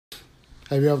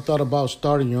Have you ever thought about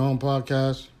starting your own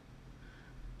podcast?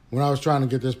 When I was trying to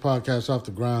get this podcast off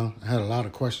the ground, I had a lot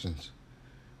of questions.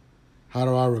 How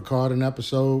do I record an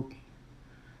episode?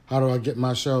 How do I get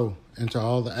my show into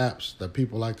all the apps that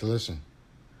people like to listen?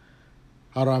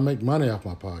 How do I make money off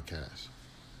my podcast?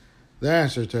 The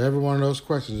answer to every one of those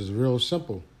questions is real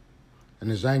simple, and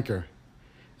it's Anchor.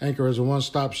 Anchor is a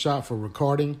one-stop shop for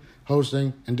recording,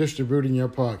 hosting, and distributing your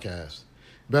podcast.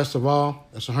 Best of all,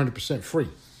 it's 100% free,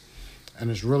 and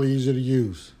it's really easy to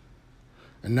use.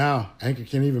 And now, Anchor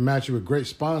can even match you with great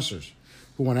sponsors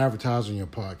who want to advertise on your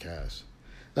podcast.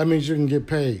 That means you can get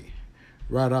paid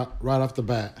right off the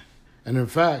bat. And in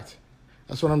fact,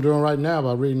 that's what I'm doing right now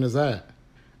by reading this ad.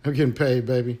 I'm getting paid,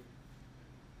 baby.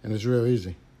 And it's real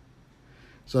easy.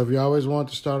 So if you always want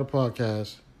to start a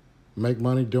podcast, make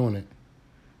money doing it,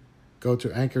 go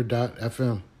to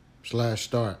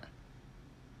anchor.fm/start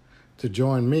to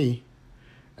join me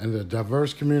and the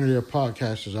diverse community of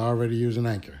podcasters already using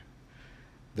Anchor.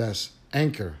 That's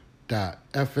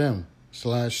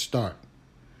anchor.fm/start.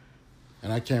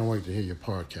 And I can't wait to hear your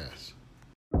podcast.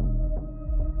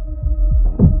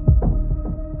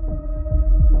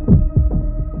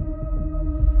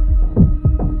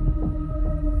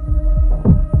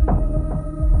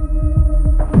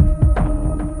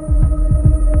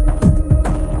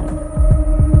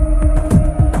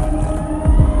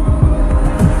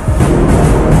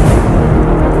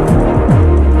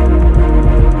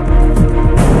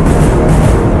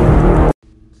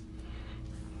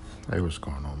 Hey, what's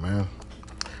going on, man?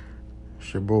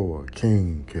 It's your boy,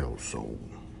 King Kelso.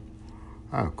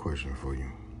 I have a question for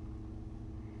you.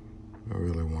 I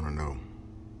really want to know,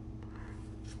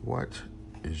 what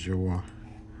is your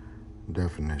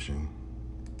definition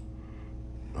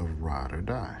of ride or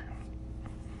die?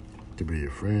 It could be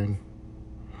your friend,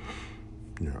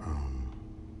 your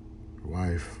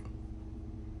wife,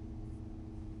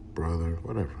 brother,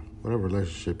 whatever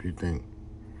relationship you think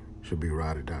should be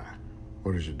ride or die.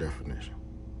 What is your definition,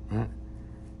 right?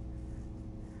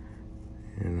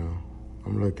 You know,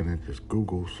 I'm looking at this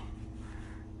Google's,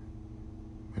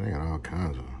 and they got all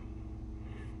kinds of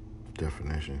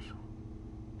definitions.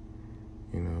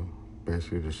 You know,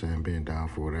 basically just saying being down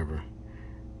for whatever,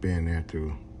 being there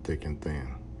through thick and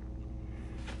thin.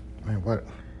 Man, what?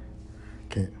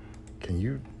 Can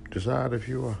you decide if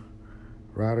you are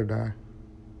ride or die?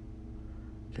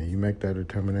 Can you make that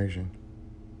determination?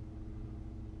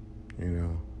 You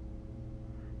know,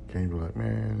 can you be like,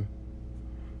 man,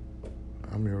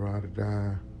 I'm your ride or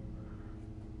die,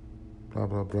 blah,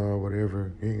 blah, blah,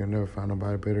 whatever. You ain't gonna never find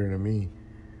nobody better than me,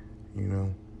 you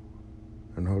know?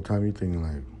 And the whole time you thinking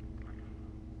like,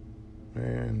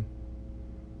 man,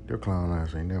 your clown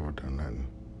ass ain't never done nothing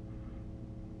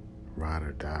ride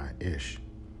or die-ish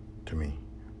to me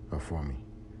or for me,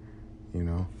 you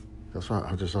know? That's why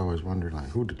I just always wonder, like,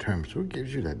 who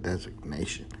gives you that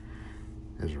designation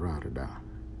as ride or die,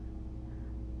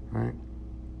 right?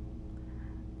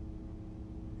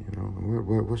 You know,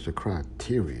 what's the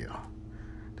criteria,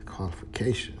 the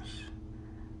qualifications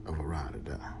of a ride or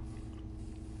die?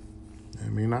 I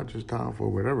mean, not just time for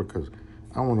whatever, because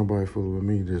I don't want nobody fooling with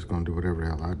me just going to do whatever the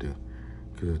hell I do,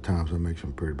 because at times I make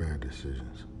some pretty bad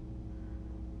decisions.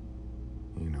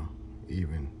 You know,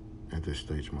 even at this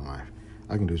stage of my life,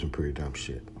 I can do some pretty dumb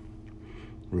shit,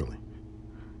 really.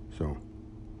 So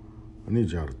I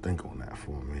need y'all to think on that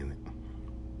for a minute,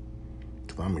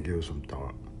 because I'm going to give it some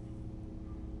thought.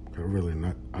 I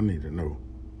need to know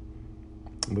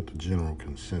what the general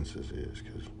consensus is,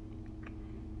 because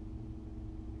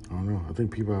I don't know. I think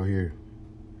people out here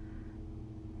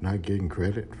not getting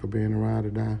credit for being a ride or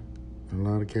die in a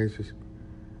lot of cases,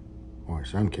 or in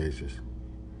some cases,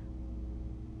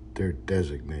 they're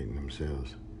designating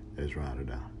themselves as ride or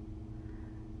die.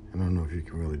 I don't know if you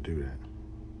can really do that.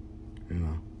 You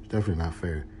know, it's definitely not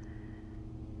fair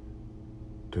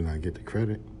to not get the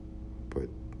credit, but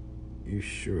you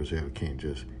sure as hell can't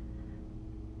just,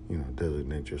 you know,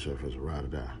 designate yourself as a ride or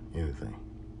die, anything.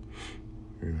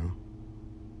 You know?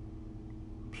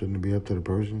 Shouldn't it be up to the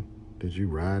person that you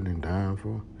riding and dying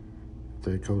for, if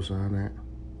they co-sign that?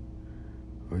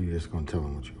 Or you just gonna tell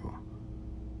them what you are?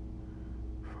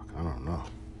 Fuck, I don't know.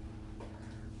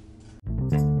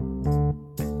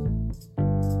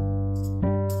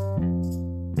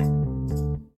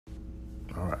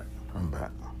 All right, I'm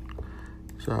back.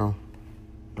 So,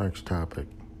 next topic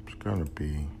is going to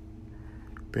be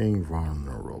being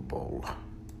vulnerable.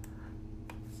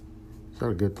 Is that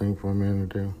a good thing for a man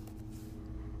to do?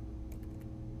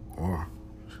 Or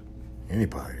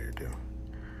anybody to do?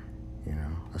 You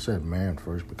know, I said man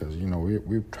first because, you know, we've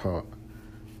been taught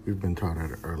at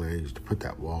an early age to put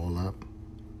that wall up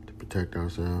to protect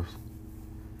ourselves.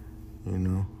 You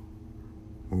know,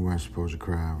 we weren't supposed to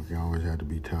cry. We always had to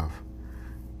be tough.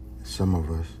 Some of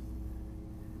us,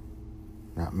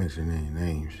 not mentioning any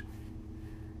names,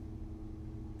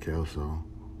 Kelso,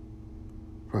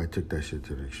 probably took that shit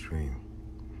to the extreme.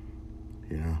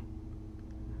 You know?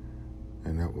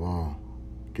 And that wall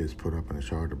gets put up and it's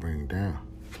hard to bring down.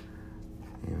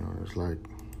 You know, it's like,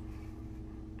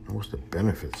 what's the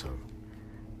benefits of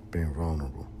being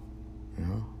vulnerable? You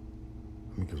know?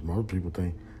 Because most people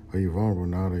think, oh, you're vulnerable,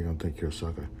 now they're going to think you're a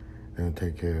sucker. They're going to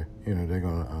take care, you know, they're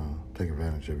going to take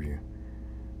advantage of you.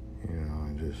 You know,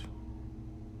 and just,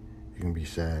 you can be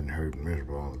sad and hurt and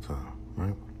miserable all the time,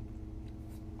 right?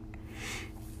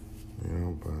 You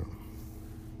know, but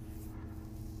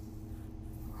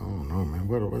I don't know, man.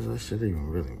 What does that shit even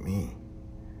really mean?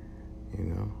 You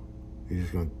know? You're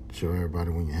just going to show everybody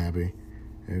when you're happy.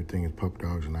 Everything is pup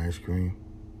dogs and ice cream.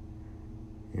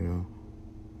 You know?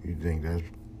 You think that's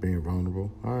being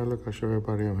vulnerable? All right, look, I show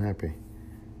everybody I'm happy.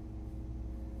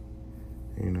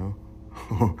 You know?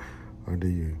 Or do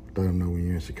you let them know when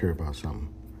you're insecure about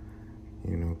something?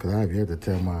 You know? Because I've yet to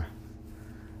tell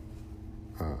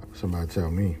somebody tell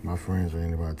me, my friends or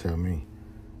anybody tell me,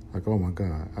 like, oh my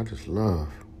God, I just love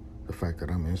the fact that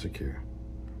I'm insecure.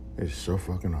 It's so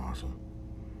fucking awesome.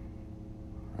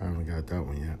 I haven't got that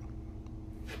one yet.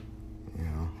 You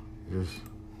know, just,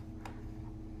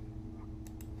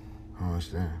 I don't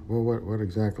understand. Well, what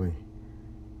exactly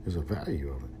is the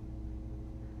value of it?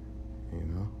 You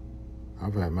know,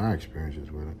 I've had my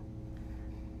experiences with it.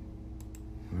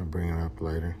 And I'll bring it up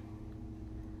later.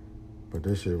 But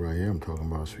this shit right here I'm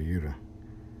talking about is for you to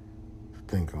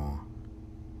think on.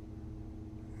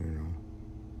 You know,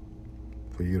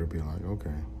 for you to be like,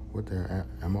 okay, what the hell,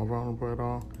 am I vulnerable at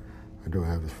all? I do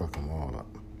have this fucking wall up.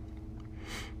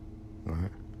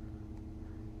 Right?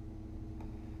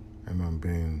 Am I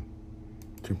being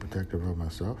too protective of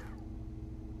myself?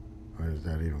 Or is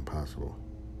that even possible?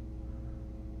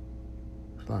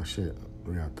 There's a lot of shit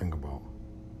we gotta think about.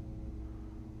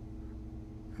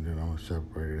 And then I'm gonna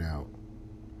separate it out.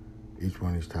 Each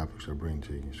one of these topics I bring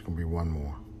to you, it's gonna be one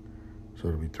more. So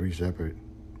it'll be 3 separate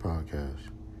podcasts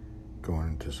going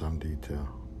into some detail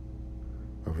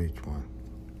of each one.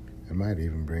 I might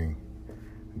even bring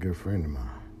a good friend of mine.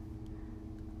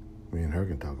 Me and her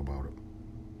can talk about it.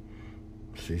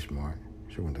 She's smart.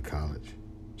 She went to college.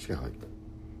 She got like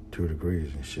 2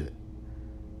 degrees and shit.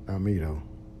 Not me though.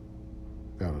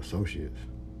 Got associates.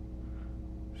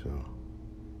 So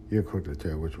you're quick to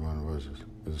tell which one of us is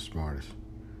the smartest.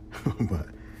 but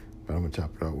I'm gonna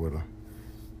chop it up with her.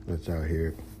 Let y'all hear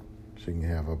it. She can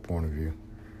have her point of view.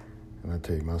 And I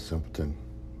tell you my simpleton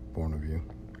point of view.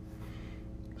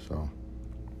 So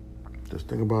just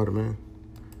think about it, man.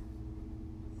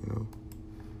 You know,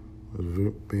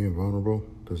 is being vulnerable,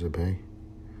 does it pay?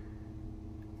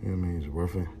 You know what I mean? Is it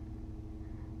worth it?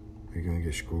 Are you gonna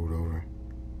get screwed over?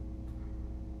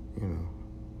 You know,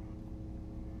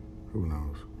 who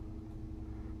knows?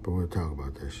 But we'll talk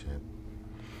about that shit.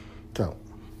 So,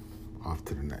 off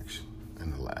to the next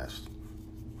and the last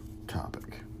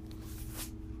topic.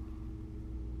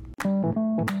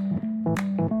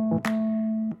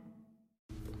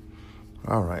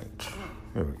 All right,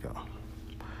 here we go.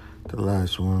 The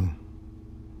last one,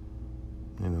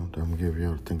 you know, that I'm gonna give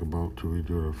y'all to think about till we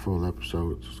do the full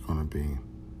episodes is gonna be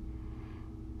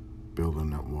building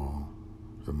that wall,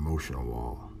 the emotional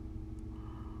wall,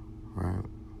 right?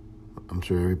 I'm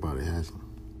sure everybody has them,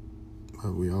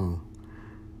 but we all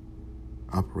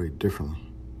operate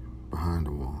differently behind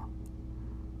the wall.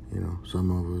 You know, some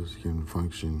of us can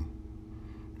function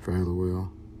fairly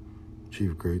well,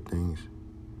 achieve great things,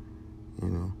 you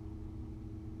know,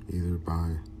 either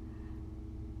by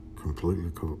completely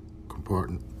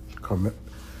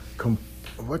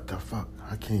what the fuck?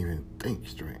 I can't even think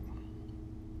straight.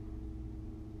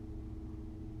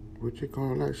 What you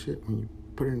call that shit when you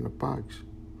put it in a box?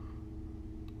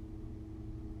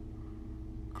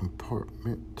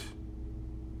 Compartment.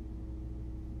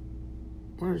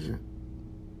 What is it?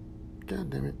 God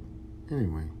damn it.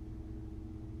 Anyway.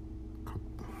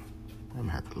 I'm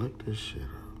gonna have to look this shit up.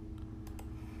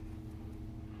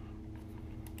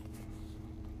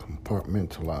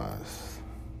 Compartmentalize.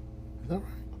 Is that right?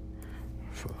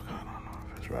 Fuck, I don't know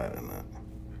if it's right or not.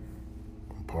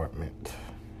 Compartment.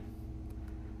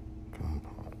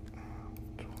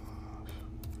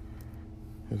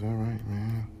 Is that right,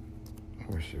 man?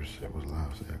 I wish your shit was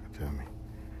loud so y'all could tell me.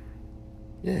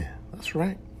 Yeah, that's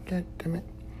right. God damn it.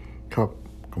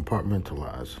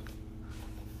 Compartmentalize.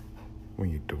 When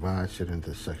you divide shit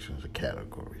into sections or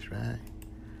categories, right?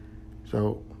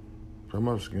 So, some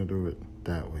of us can do it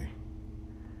that way.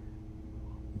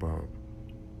 But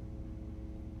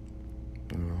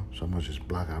So I'm gonna just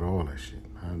block out all that shit.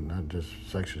 Not just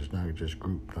sections, not just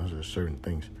groups, not just certain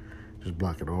things. Just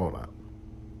block it all out.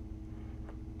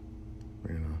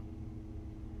 You know.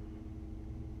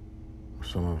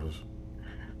 Some of us,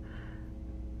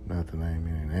 not to name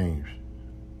any names,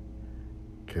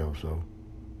 Kelso,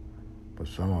 but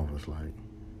some of us, like,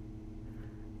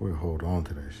 we'll hold on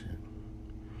to that shit.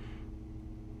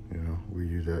 You know, we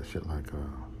use that shit like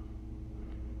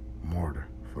a mortar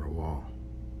for the wall.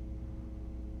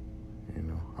 You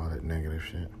know, all that negative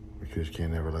shit. Because you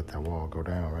can't never let that wall go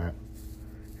down, right?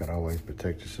 You gotta always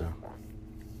protect yourself.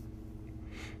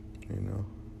 You know?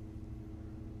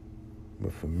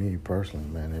 But for me personally,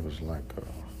 man, it was like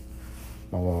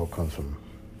my wall comes from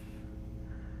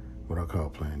what I call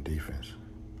playing defense.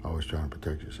 Always trying to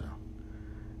protect yourself.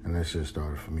 And that shit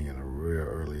started for me at a real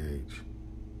early age.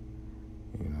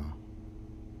 You know?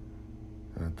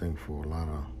 And I think for a lot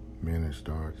of men it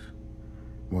starts,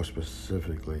 more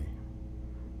specifically,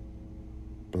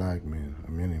 black men,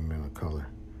 or many men of color,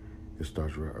 it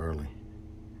starts real early.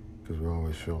 Because we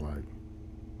always feel like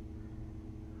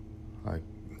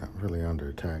not really under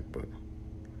attack, but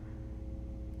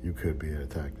you could be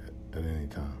attacked at any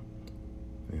time,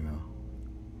 you know.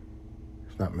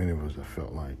 It's not many of us that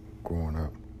felt like growing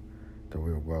up that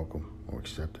we were welcome or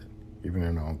accepted, even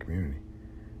in our own community.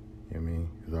 You know what I mean?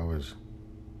 There's always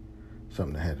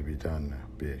something that had to be done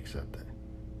to be accepted.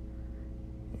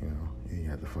 You know, you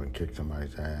had to fucking kick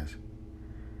somebody's ass.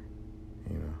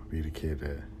 You know, be the kid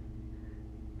that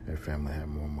their family had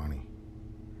more money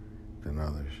than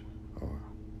others, or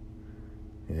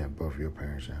you had both your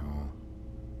parents at home.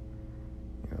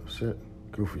 You know,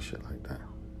 goofy shit like that.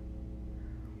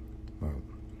 But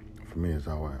for me,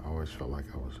 I always felt like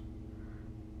I was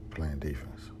playing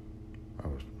defense. I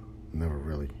was never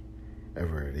really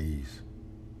ever at ease.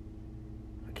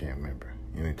 I can't remember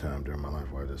any time during my life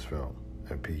where I just felt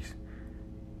at peace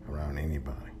around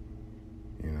anybody.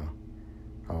 You know,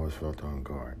 I always felt on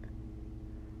guard,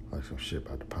 like some shit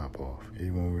about to pop off.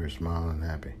 Even when we were smiling and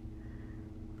happy,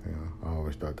 you know, I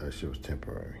always thought that shit was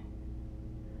temporary.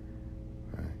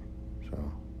 Right?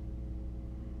 So,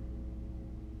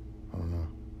 I don't know.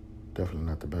 Definitely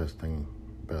not the best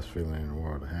feeling in the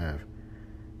world to have,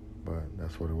 but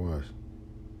that's what it was.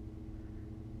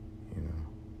 You know,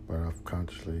 but I've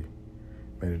consciously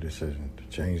made a decision to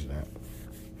change that.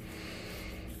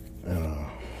 And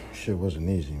shit wasn't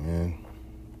easy, man.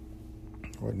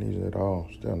 It wasn't easy at all.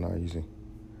 Still not easy.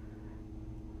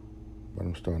 But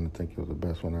I'm starting to think it was the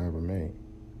best one I ever made.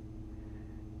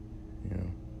 You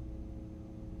know?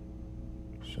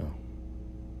 So,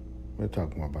 we'll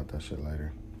talk more about that shit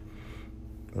later.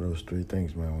 But those three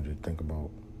things, man, when you think about,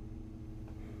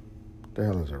 what the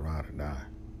hell is a ride or die?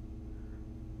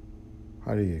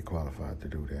 How do you get qualified to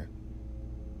do that?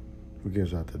 Who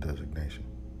gives out the designation?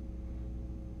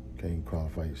 Can you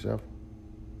qualify yourself?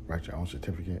 Write your own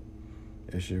certificate?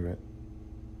 Issue it?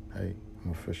 Hey,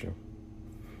 I'm official.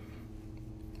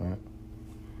 Right?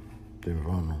 Being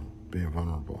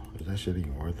vulnerable. Is that shit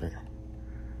even worth it?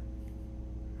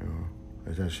 You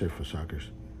know, is that shit for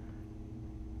suckers?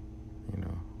 You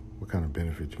know, what kind of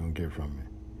benefit you gonna get from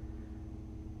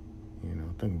it? You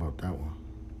know, think about that one.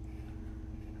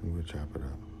 And we'll chop it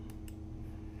up.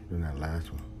 Then that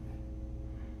last one.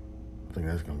 I think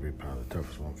that's gonna be probably the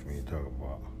toughest one for me to talk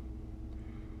about.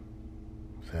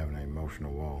 It's having an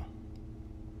emotional wall.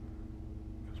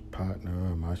 Cause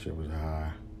partner, my shit was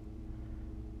high,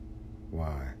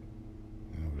 wide,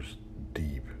 and it was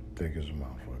deep, thick as a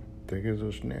motherfucker, thick as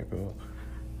a snicker. No,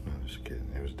 just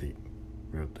kidding. It was deep,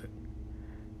 real thick.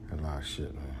 And a lot of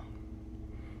shit, man.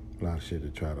 A lot of shit to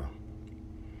try to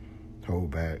hold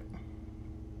back,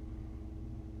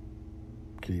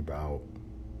 keep out,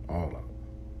 all of it.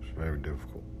 It's very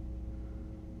difficult.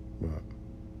 But,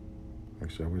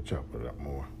 like I said, we'll chop it up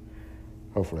more.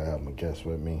 Hopefully I have my guest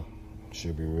with me.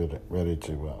 She'll be ready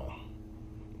to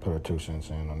put her 2 cents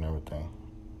in on everything.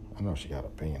 I know she got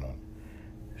an opinion on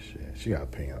it. Shit, she got an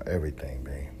opinion on everything,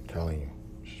 babe. I'm telling you.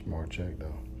 Smart chick,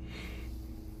 though.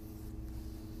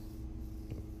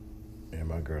 And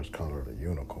my girls call her the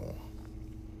unicorn.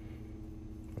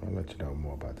 I'll let you know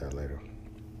more about that later.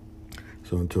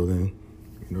 So until then,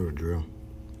 you know the drill.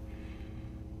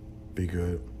 Be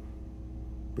good.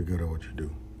 Be good at what you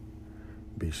do.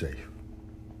 Be safe.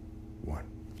 1.